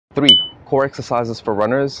3 core exercises for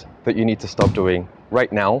runners that you need to stop doing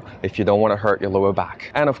right now if you don't want to hurt your lower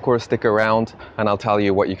back. And of course, stick around and I'll tell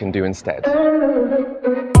you what you can do instead.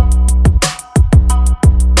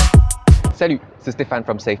 Salut, c'est Stéphane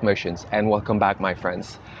from Safe Motions and welcome back, my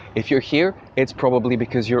friends. If you're here, it's probably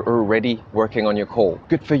because you're already working on your core.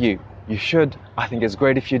 Good for you. You should. I think it's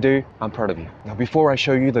great if you do. I'm proud of you. Now, before I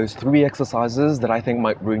show you those 3 exercises that I think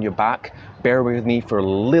might ruin your back, bear with me for a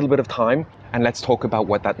little bit of time and let's talk about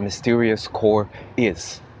what that mysterious core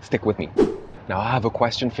is. Stick with me. Now, I have a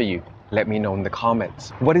question for you. Let me know in the comments.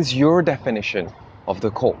 What is your definition of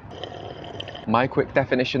the core? My quick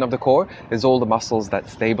definition of the core is all the muscles that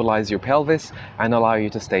stabilize your pelvis and allow you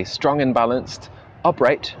to stay strong and balanced,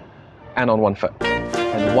 upright, and on one foot.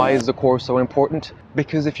 And why is the core so important?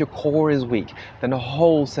 Because if your core is weak, then a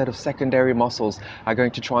whole set of secondary muscles are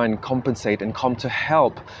going to try and compensate and come to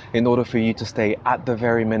help in order for you to stay at the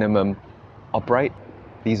very minimum upright.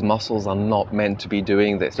 These muscles are not meant to be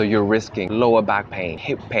doing this. So you're risking lower back pain,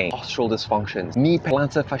 hip pain, postural dysfunctions, knee pain,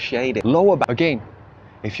 plantar fasciitis, lower back. Again,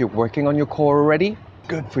 if you're working on your core already,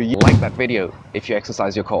 good for you. Like that video if you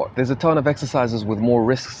exercise your core. There's a ton of exercises with more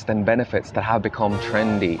risks than benefits that have become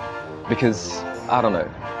trendy because, I don't know,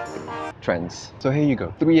 trends. So here you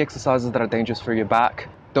go. 3 exercises that are dangerous for your back.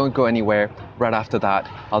 Don't go anywhere. Right after that,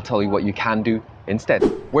 I'll tell you what you can do instead.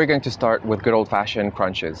 We're going to start with good old-fashioned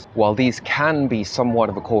crunches. While these can be somewhat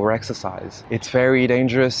of a core exercise, it's very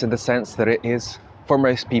dangerous in the sense that it is, for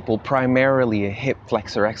most people, primarily a hip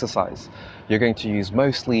flexor exercise. You're going to use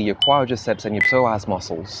mostly your quadriceps and your psoas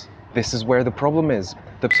muscles. This is where the problem is.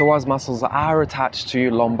 The psoas muscles are attached to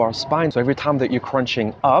your lumbar spine. So every time that you're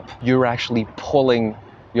crunching up, you're actually pulling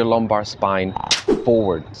your lumbar spine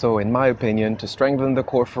forward. So in my opinion, to strengthen the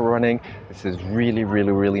core for running, this is really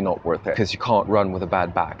not worth it because you can't run with a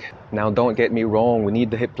bad back. Now, don't get me wrong, we need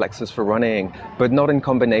the hip flexors for running, but not in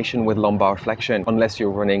combination with lumbar flexion unless you're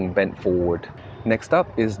running bent forward. Next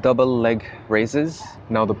up is double leg raises.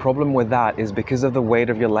 Now, the problem with that is because of the weight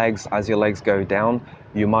of your legs, as your legs go down,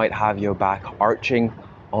 you might have your back arching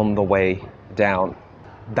on the way down.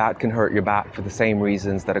 That can hurt your back for the same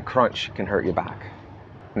reasons that a crunch can hurt your back.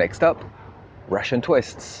 Next up, Russian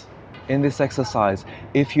twists. In this exercise,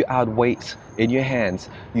 if you add weight in your hands,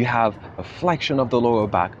 you have a flexion of the lower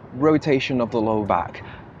back, rotation of the lower back,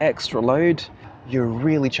 extra load, you're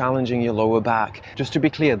really challenging your lower back. Just to be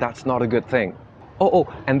clear, that's not a good thing. Oh,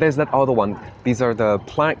 and there's that other one. These are the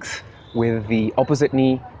planks with the opposite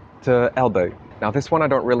knee to elbow. Now, this one I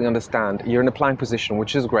don't really understand. You're in a plank position,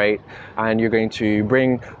 which is great, and you're going to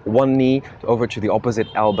bring one knee over to the opposite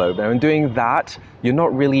elbow. Now, in doing that, you're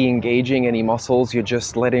not really engaging any muscles. You're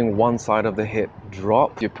just letting one side of the hip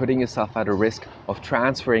drop. You're putting yourself at a risk of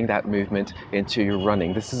transferring that movement into your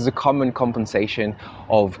running. This is a common compensation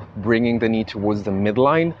of bringing the knee towards the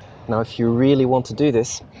midline. Now, if you really want to do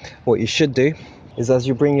this, what you should do is as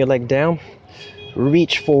you bring your leg down,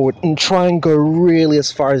 reach forward and try and go really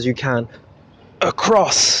as far as you can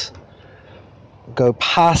across, go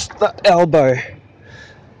past that elbow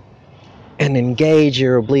and engage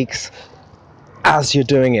your obliques as you're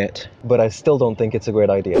doing it. But I still don't think it's a great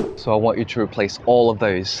idea. So I want you to replace all of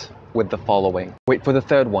those with the following. Wait for the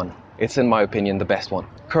third one. It's, in my opinion, the best one.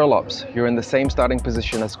 Curl ups. You're in the same starting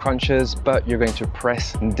position as crunches, but you're going to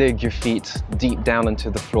press and dig your feet deep down into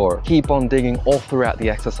the floor. Keep on digging all throughout the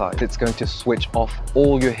exercise. It's going to switch off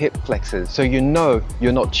all your hip flexors. So you know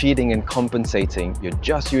you're not cheating and compensating. You're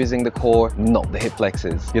just using the core, not the hip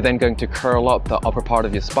flexors. You're then going to curl up the upper part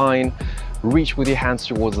of your spine, reach with your hands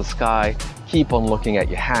towards the sky, keep on looking at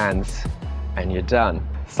your hands, and you're done.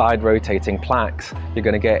 Side rotating planks. You're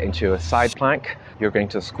going to get into a side plank. You're going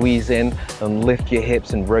to squeeze in and lift your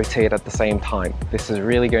hips and rotate at the same time. This is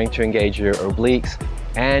really going to engage your obliques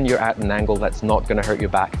and you're at an angle that's not going to hurt your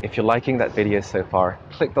back. If you're liking that video so far,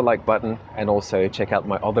 click the like button and also check out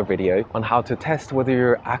my other video on how to test whether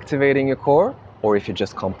you're activating your core or if you're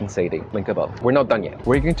just compensating. Link above. We're not done yet.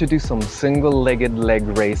 We're going to do some single-legged leg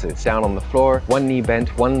raises. Down on the floor, one knee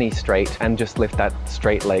bent, one knee straight, and just lift that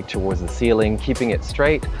straight leg towards the ceiling, keeping it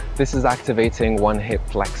straight. This is activating one hip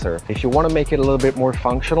flexor. If you want to make it a little bit more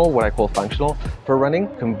functional, what I call functional for running,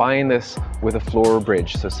 combine this with a floor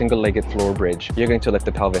bridge, so single-legged floor bridge. You're going to lift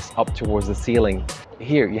the pelvis up towards the ceiling.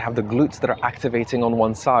 Here, you have the glutes that are activating on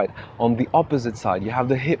one side. On the opposite side, you have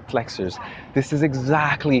the hip flexors. This is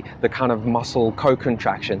exactly the kind of muscle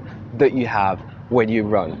co-contraction that you have when you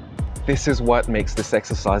run. This is what makes this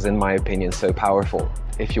exercise, in my opinion, so powerful.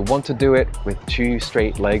 If you want to do it with 2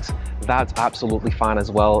 straight legs, that's absolutely fine as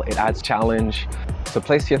well. It adds challenge. So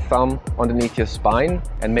place your thumb underneath your spine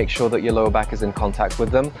and make sure that your lower back is in contact with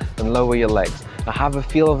them, and lower your legs. Now have a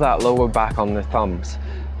feel of that lower back on the thumbs.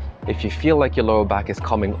 If you feel like your lower back is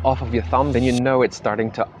coming off of your thumb, then you know it's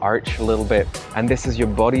starting to arch a little bit. And this is your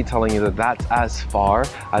body telling you that that's as far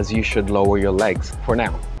as you should lower your legs for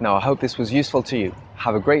now. Now, I hope this was useful to you.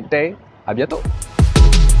 Have a great day. À bientôt.